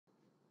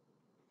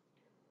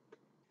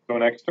So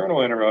an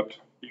external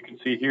interrupt, you can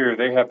see here,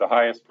 they have the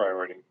highest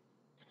priority.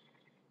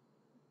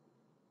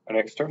 An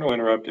external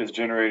interrupt is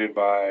generated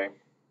by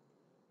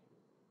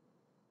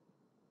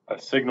a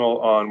signal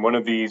on one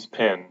of these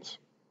pins.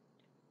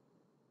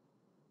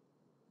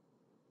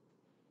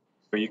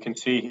 So you can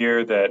see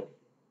here that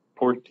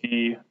port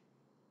D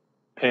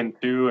pin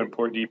 2 and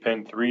port D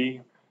pin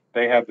 3,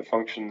 they have the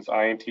functions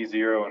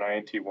INT0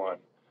 and INT1.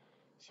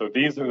 So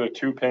these are the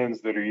two pins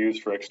that are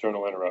used for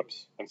external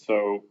interrupts. And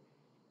so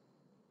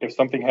if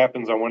something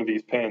happens on one of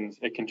these pins,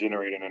 it can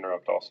generate an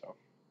interrupt also.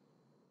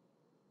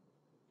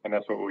 And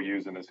that's what we'll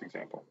use in this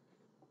example.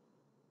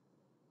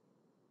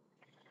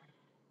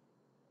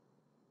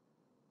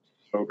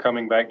 So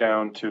coming back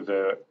down to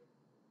the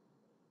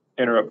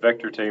interrupt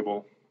vector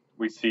table,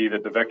 we see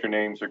that the vector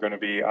names are going to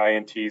be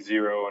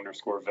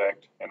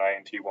int0_vect and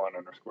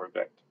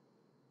int1_vect.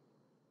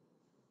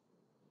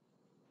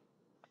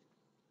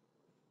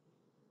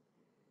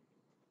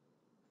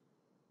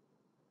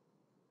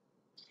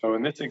 So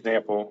in this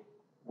example,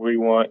 we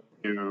want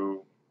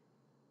to,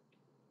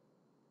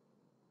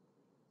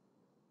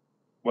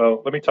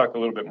 well, let me talk a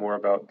little bit more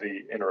about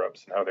the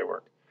interrupts and how they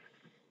work.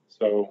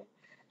 So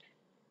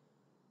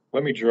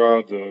let me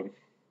draw the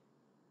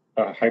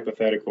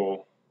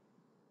hypothetical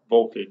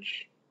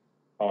voltage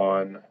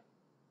on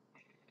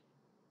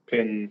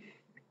pin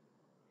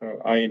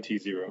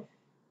INT0.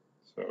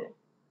 So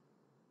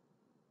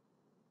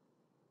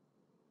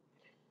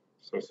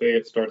say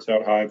it starts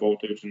out high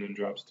voltage and then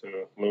drops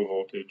to low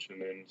voltage and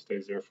then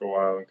stays there for a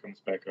while and comes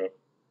back up.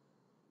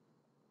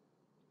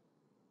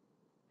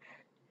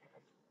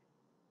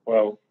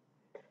 Well,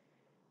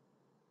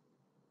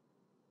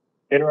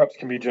 interrupts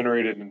can be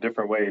generated in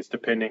different ways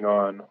depending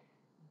on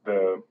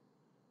the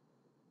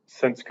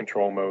sense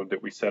control mode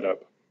that we set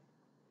up.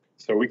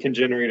 So we can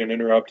generate an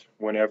interrupt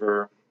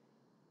whenever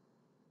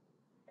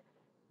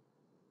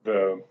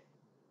the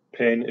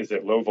pin is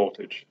at low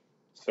voltage.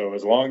 So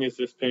as long as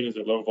this pin is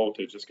at low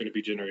voltage, it's going to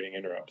be generating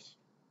interrupts.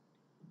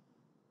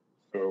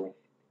 So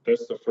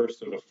that's the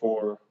first of the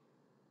 4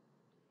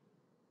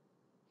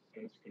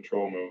 sense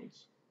control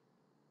modes.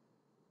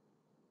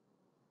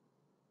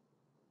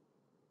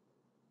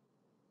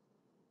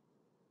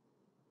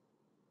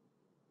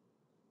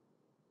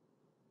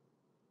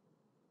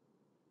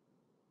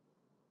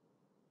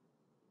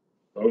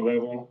 Low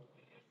level,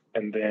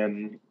 and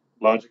then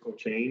logical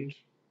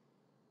change.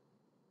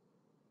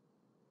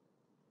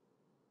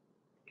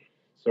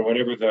 So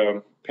whenever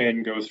the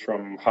pin goes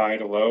from high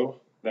to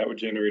low, that would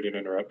generate an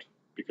interrupt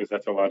because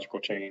that's a logical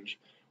change.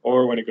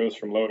 Or when it goes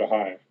from low to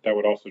high, that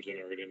would also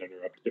generate an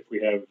interrupt if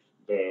we have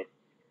the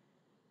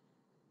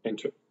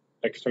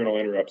external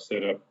interrupt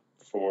set up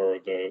for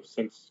the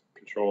sense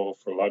control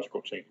for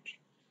logical change.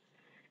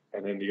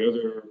 And then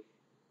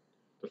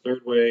the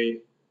third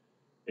way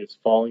is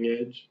falling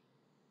edge.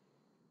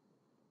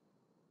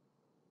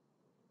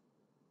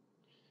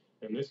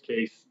 In this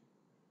case,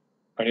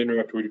 an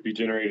interrupt would be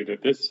generated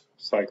at this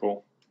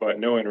cycle, but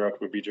no interrupt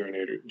would be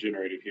generated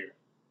here.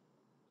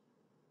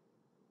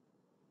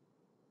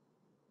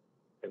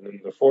 And then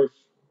the fourth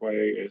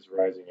way is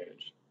rising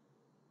edge.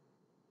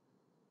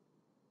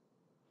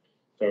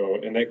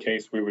 So in that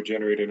case, we would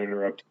generate an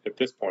interrupt at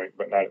this point,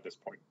 but not at this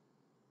point.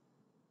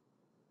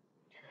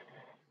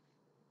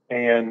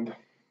 And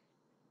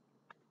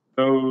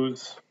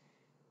those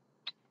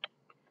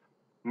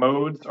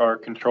modes are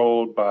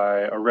controlled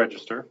by a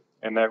register,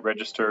 and that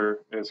register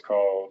is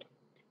called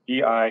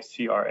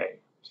EICRA.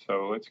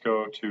 So let's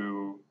go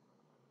to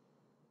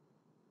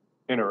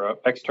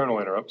external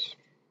interrupts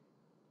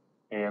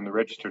and the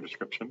register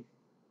description.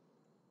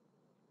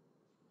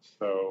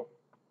 So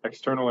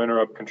external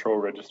interrupt control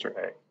register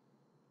A.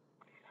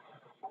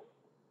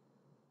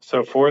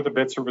 So 4 of the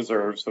bits are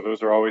reserved, so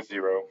those are always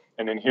 0.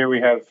 And then here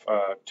we have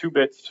 2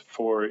 bits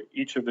for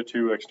each of the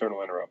 2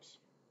 external interrupts.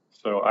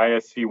 So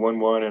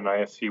ISC11 and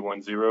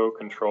ISC10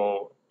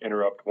 control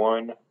interrupt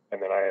 1,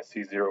 and then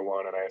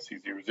ISC01 and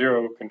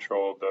ISC00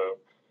 control the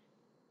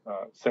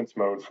sense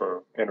mode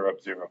for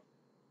interrupt 0.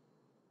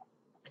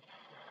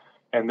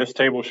 And this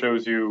table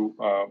shows you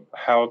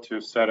how to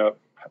set up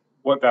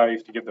what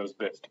values to give those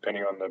bits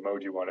depending on the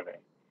mode you want it in.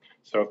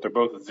 So if they're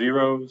both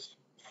zeros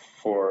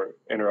for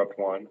interrupt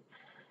 1,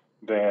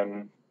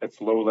 then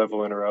it's low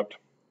level interrupt.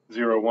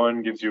 0,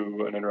 1 gives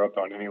you an interrupt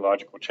on any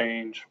logical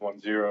change. 1,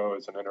 0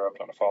 is an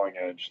interrupt on a falling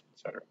edge,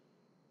 etc.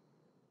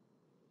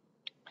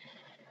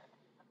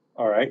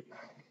 All right.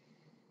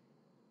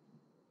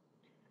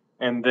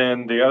 And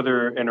then the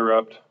other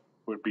interrupt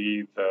would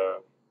be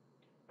the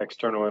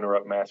external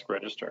interrupt mask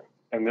register.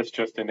 And this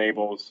just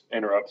enables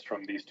interrupts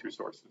from these 2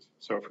 sources.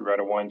 So if we write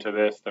a 1 to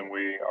this, then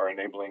we are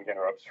enabling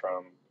interrupts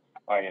from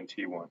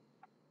INT1.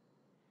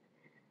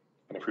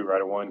 And if we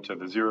write a 1 to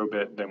the 0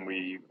 bit, then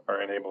we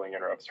are enabling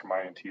interrupts from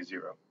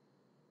INT0.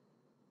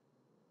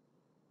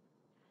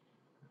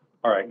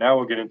 All right, now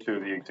we'll get into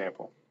the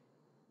example.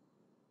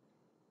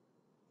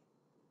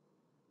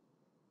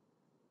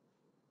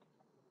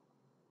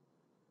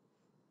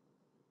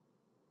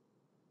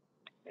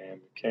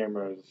 And the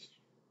camera's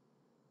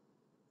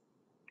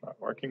not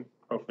working.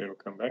 Hopefully it'll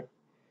come back.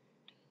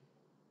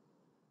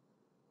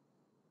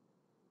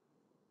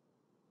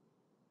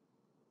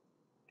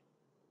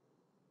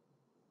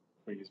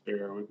 Please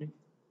bear with me.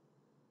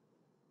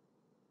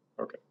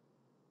 Okay.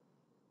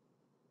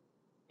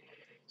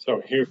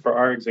 So here for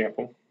our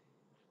example,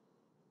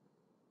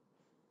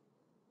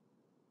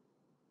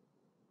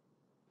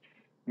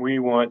 we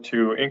want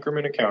to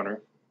increment a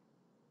counter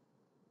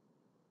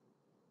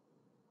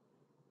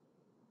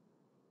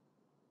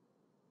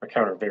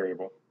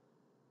variable.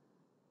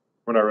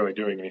 We're not really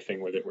doing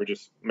anything with it. We're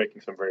just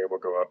making some variable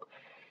go up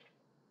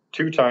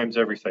 2 times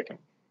every second.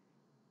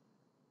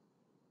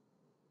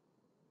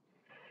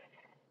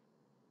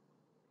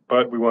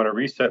 But we want to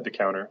reset the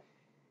counter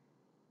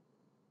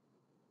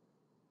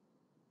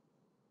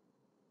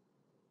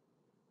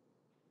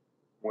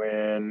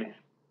when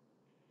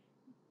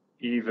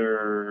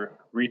either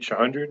reach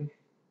 100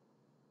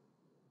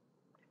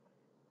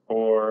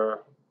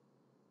 or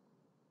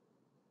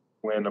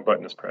when a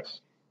button is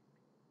pressed.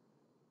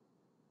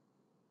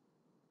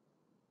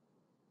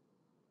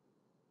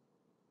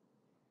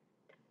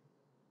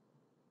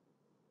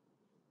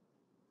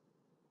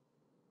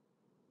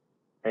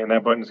 And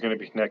that button is going to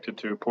be connected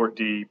to port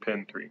D,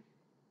 pin 3.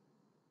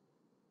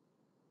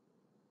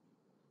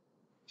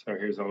 So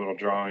here's a little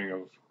drawing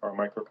of our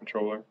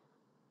microcontroller.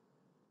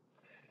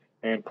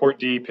 And port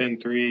D, pin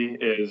 3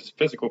 is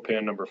physical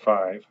pin number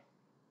 5.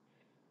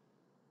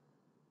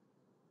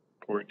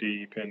 Port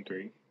D, pin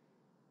 3.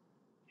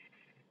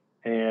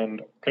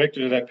 And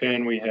connected to that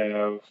pin, we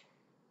have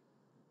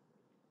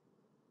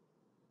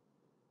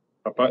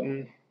a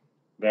button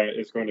that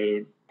is going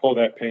to pull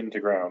that pin to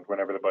ground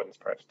whenever the button is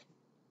pressed.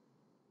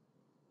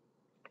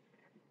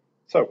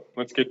 So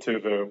let's get to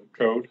the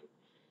code.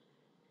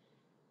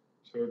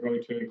 So we're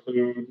going to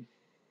include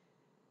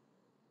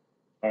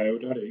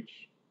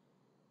io.h.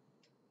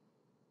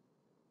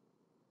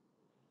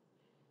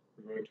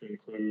 We're going to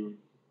include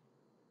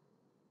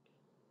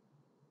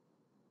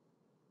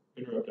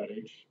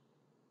interrupt.h.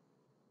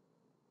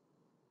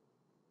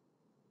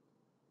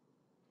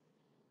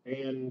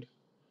 And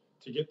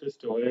to get this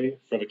delay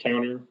for the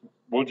counter,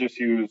 we'll just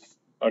use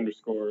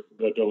underscore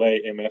the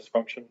delay ms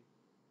function,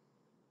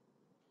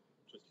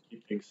 just to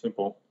keep things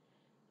simple.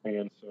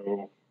 And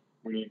so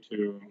we need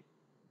to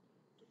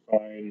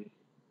define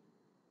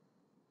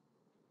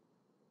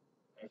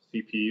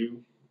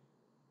CPU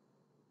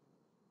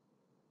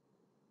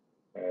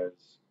as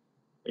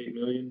 8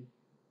 million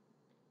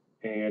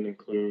and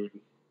include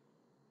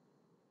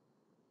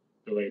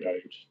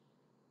delay.h.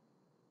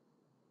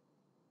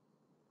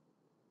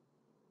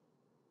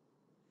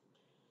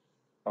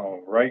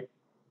 All right.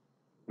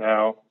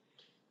 Now,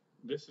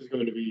 this is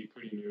going to be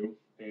pretty new,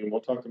 and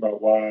we'll talk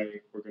about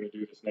why we're going to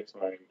do this next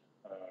line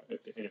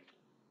at the end.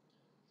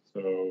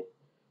 So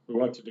we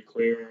want to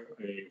declare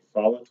a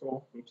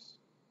volatile,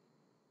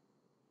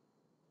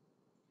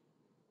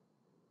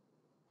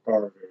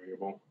 var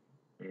variable,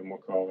 and we'll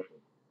call it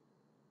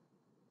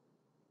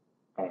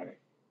I.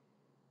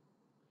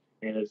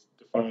 And it's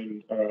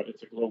defined,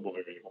 it's a global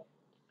variable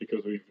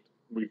because we've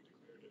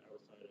declared it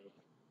outside of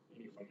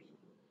any function.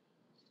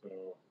 So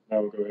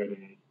now we'll go ahead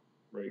and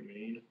write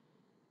main.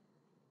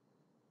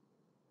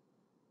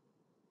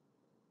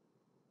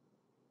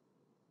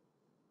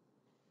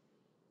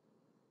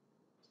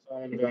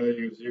 Assign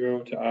value of 0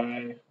 to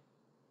I.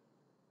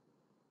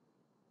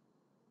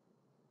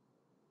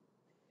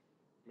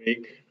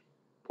 Make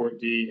port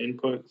D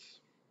inputs.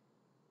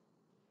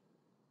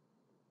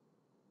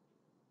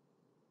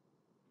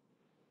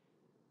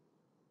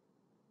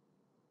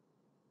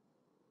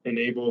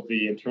 Enable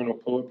the internal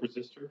pull-up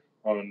resistor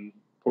on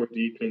port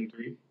D pin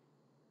 3,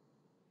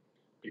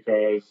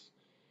 because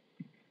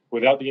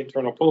without the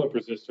internal pull-up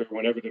resistor,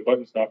 whenever the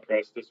button's not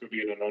pressed, this would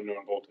be at an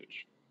unknown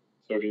voltage.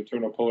 So the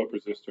internal pull-up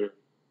resistor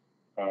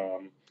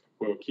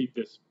will keep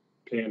this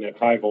pin at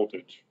high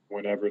voltage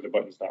whenever the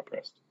button's not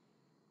pressed.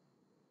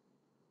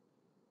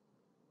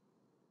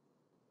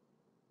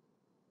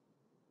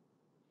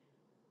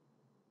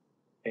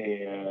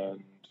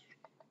 And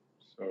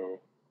so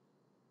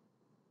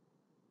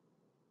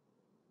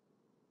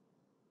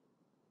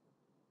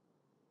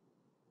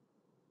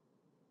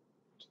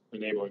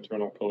enable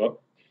internal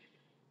pull-up.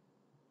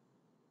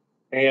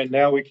 And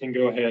now we can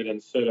go ahead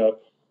and set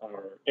up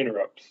our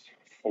interrupts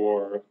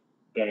for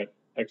that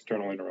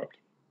external interrupt.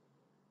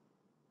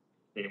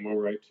 And we'll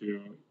write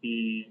to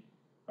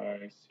EICRA,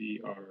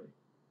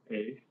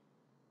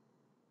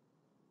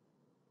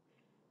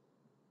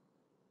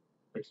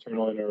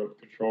 external interrupt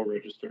control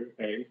register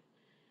A,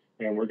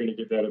 and we're going to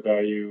give that a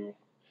value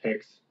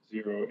hex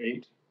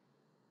 08.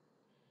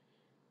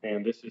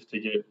 And this is to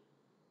get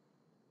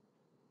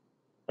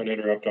an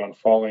interrupt on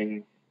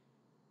falling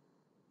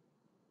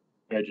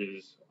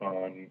edges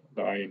on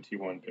the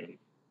INT1 pin.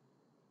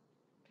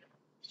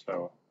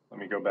 So let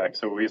me go back.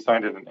 So we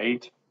assigned it an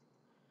 8.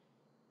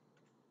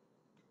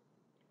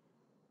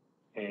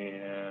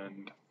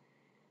 And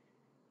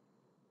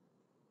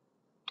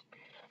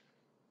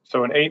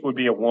so an 8 would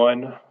be a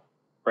 1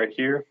 right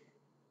here.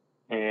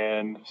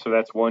 And so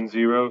that's 1,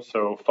 0.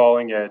 So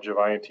falling edge of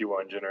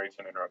INT1 generates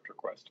an interrupt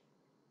request.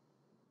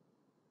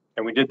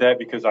 And we did that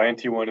because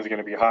INT1 is going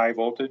to be high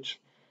voltage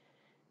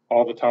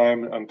all the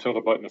time until the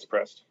button is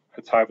pressed.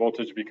 It's high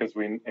voltage because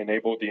we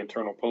enabled the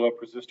internal pull-up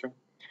resistor.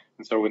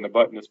 And so when the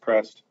button is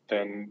pressed,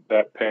 then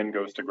that pin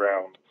goes to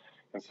ground.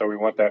 And so we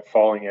want that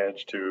falling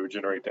edge to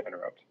generate the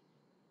interrupt.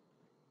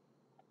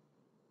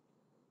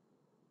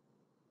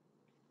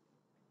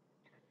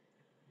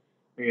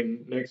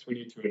 And next we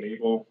need to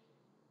enable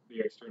the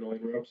external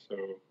interrupt.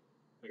 So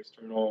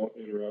external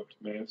interrupt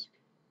mask.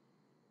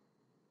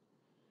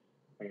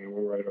 And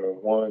we'll write a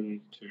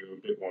 1 to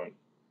bit 1.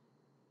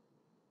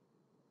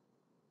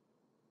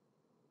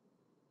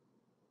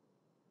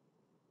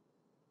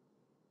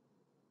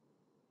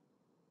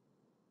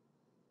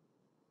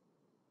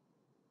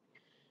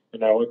 And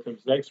now what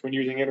comes next when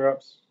using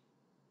interrupts?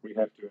 We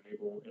have to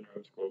enable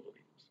interrupts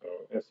globally, so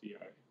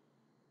SEI.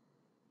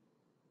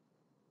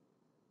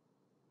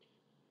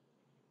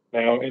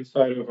 Now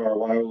inside of our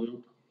while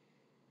loop,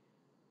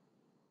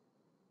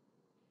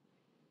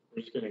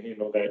 we're just going to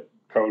handle that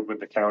code with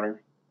the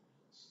counter.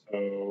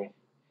 So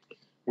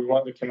we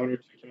want the counter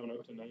to count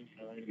up to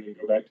 99 and then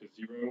go back to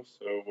 0,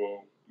 so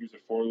we'll use a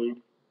for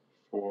loop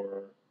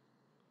for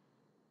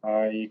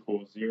I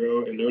equals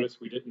 0. And notice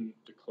we didn't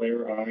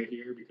declare I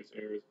here because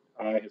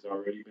I has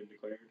already been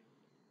declared.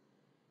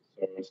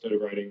 So instead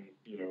of writing,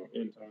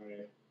 int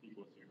I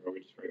equals 0, we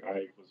just write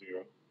I equals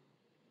 0.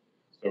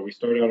 So we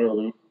start out our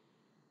loop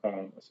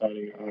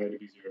assigning I to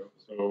be 0.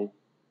 So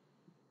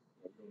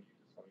we don't need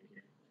this line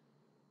here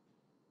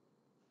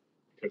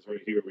because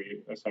right here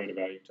we assign a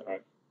value to I.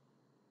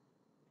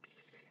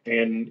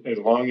 And as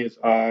long as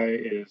I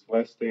is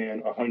less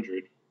than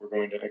 100, we're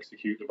going to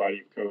execute the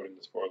body of code in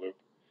this for loop.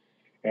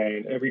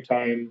 And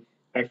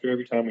after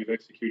every time we've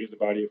executed the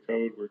body of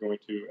code, we're going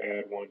to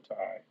add 1 to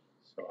I,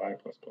 so I++.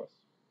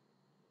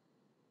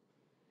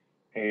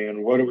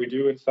 And what do we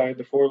do inside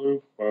the for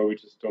loop? Well, we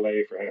just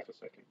delay for half a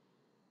second.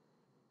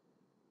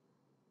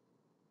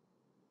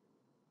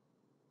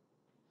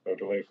 So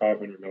delay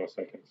 500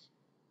 milliseconds.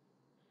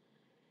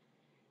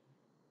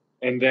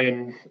 And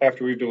then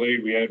after we've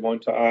delayed, we add 1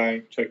 to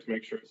I, check to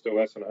make sure it's still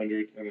less than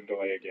 100, and then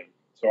delay again.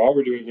 So all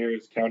we're doing here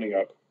is counting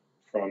up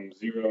from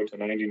 0 to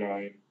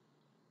 99,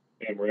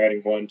 and we're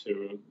adding 1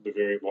 to the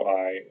variable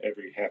I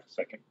every half a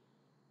second.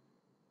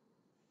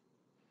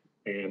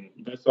 And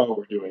that's all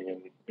we're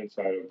doing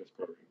inside of this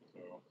program.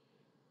 So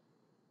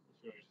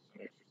it's really just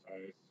an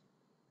exercise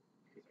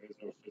because it has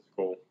no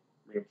physical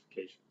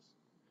ramifications.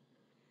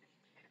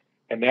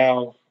 And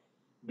now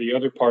the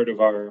other part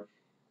of our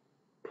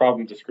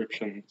problem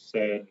description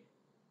said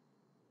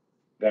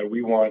that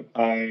we want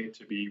I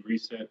to be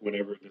reset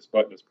whenever this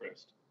button is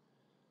pressed,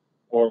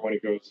 or when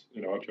it goes,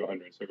 up to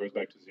 100. So it goes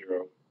back to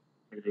 0.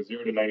 When it goes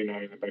 0 to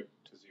 99, then back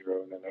to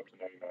 0, and then up to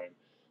 99.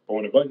 But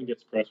when a button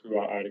gets pressed, we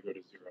want I to go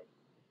to 0.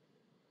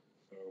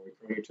 So we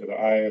come to the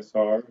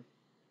ISR,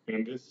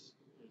 and this is,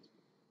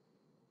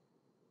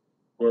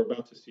 we're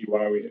about to see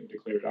why we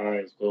declared I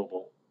as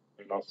global,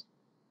 and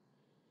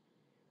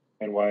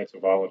why it's a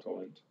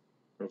volatile int,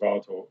 or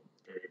volatile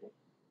variable.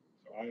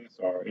 So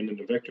ISR, and then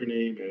the vector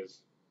name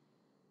is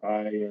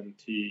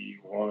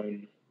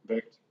int1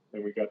 vect,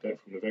 and we got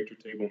that from the vector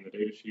table in the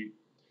data sheet.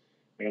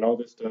 And all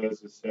this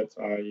does is sets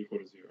I equal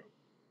to 0.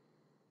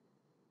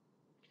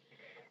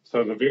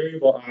 So the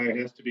variable I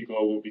has to be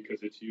global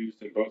because it's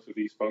used in both of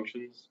these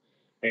functions.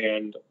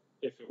 And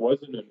if it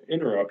wasn't an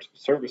interrupt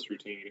service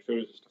routine, if it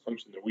was just a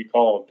function that we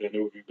called, then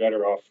it would be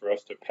better off for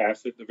us to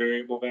pass it the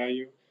variable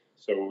value.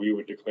 So we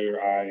would declare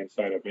I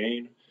inside of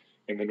main,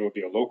 and then it would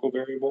be a local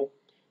variable.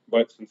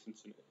 But since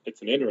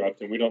it's an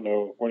interrupt and we don't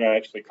know, we're not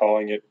actually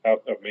calling it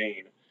out of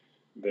main,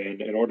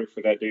 then in order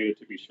for that data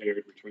to be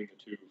shared between the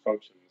two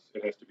functions,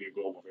 it has to be a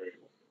global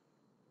variable.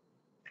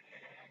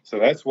 So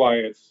that's why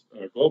it's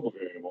a global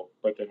variable,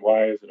 but then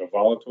why is it a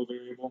volatile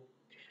variable?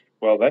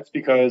 Well, that's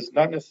because,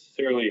 not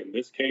necessarily in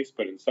this case,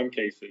 but in some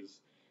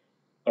cases,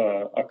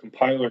 a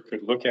compiler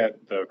could look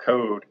at the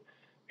code,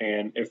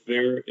 and if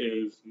there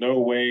is no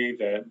way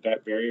that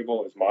that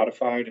variable is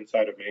modified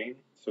inside of main,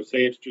 so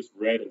say it's just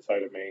read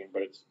inside of main,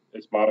 but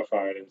it's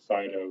modified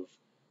inside of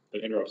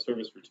the interrupt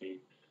service routine,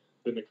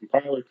 then the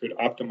compiler could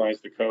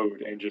optimize the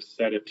code and just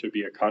set it to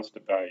be a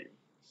constant value.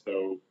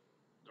 So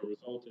the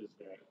result is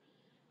that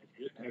if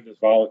you didn't have this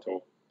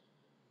volatile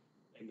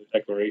in the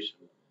declaration,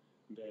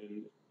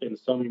 then in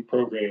some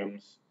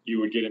programs you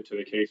would get into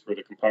the case where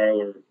the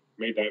compiler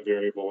made that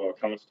variable a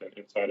constant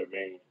inside of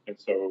main. And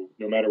so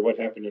no matter what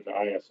happened in the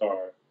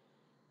ISR,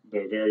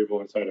 the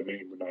variable inside of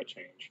main would not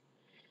change.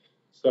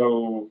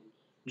 So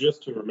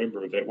just to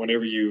remember that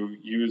whenever you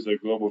use a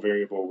global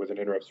variable with an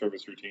interrupt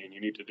service routine,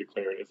 you need to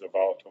declare it as a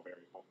volatile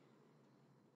variable.